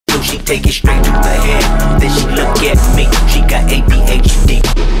take it straight to the head. Then she look at me, she got A.D.H.D.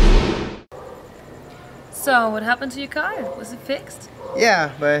 So, what happened to your car? Was it fixed?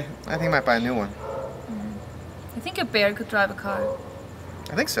 Yeah, but I think I might buy a new one. You think a bear could drive a car?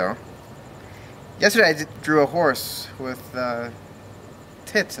 I think so. Yesterday I drew a horse with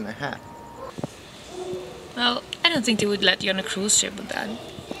tits and a hat. Well, I don't think they would let you on a cruise ship with that.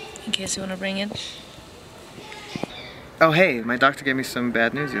 In case you want to bring it. Oh hey, my doctor gave me some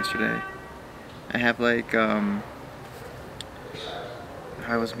bad news yesterday. I have like, I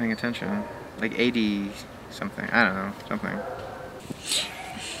wasn't paying attention. Like A.D.H.D. something. I don't know, something.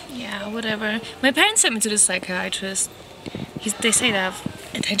 Yeah, whatever. My parents sent me to the psychiatrist. They say they have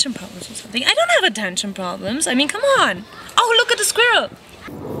attention problems or something. I don't have attention problems. I mean, come on. Oh, look at the squirrel.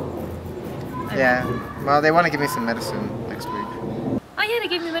 Yeah, well, they want to give me some medicine next week. Oh yeah, they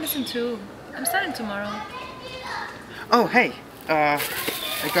gave me medicine too. I'm starting tomorrow. Oh hey, I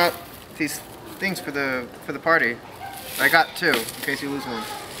got these things for the party. I got two, in case you lose one.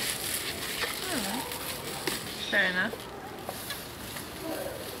 Alright. Fair enough.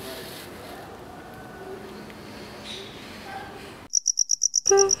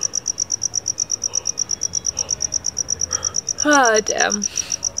 Ah, damn.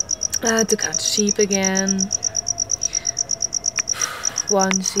 I had to cut sheep again.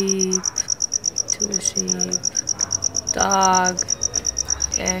 One sheep, two sheep, dog,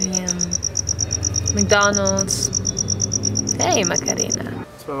 canyon, McDonald's. Hey, Macarena.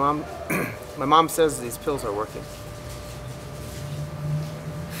 It's my mom. My mom says these pills are working.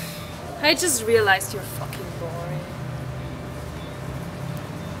 I just realized you're fucking boring.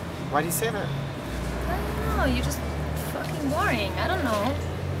 Why do you say that? I don't know, you're just fucking boring. I don't know.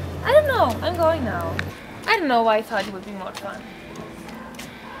 I don't know, I'm going now. I don't know why I thought it would be more fun.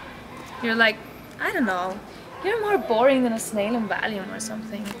 You're like, I don't know. You're more boring than a snail in Valium or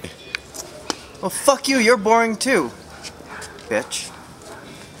something. Well, fuck you, you're boring too, bitch.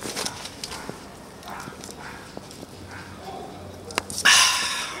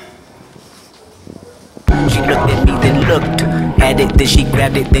 She looked at me, then looked at it, then she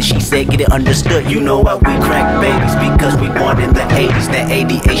grabbed it, then she said, get it understood. You know why we crack babies, because we born in the 80s, that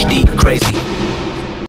A.D.H.D crazy.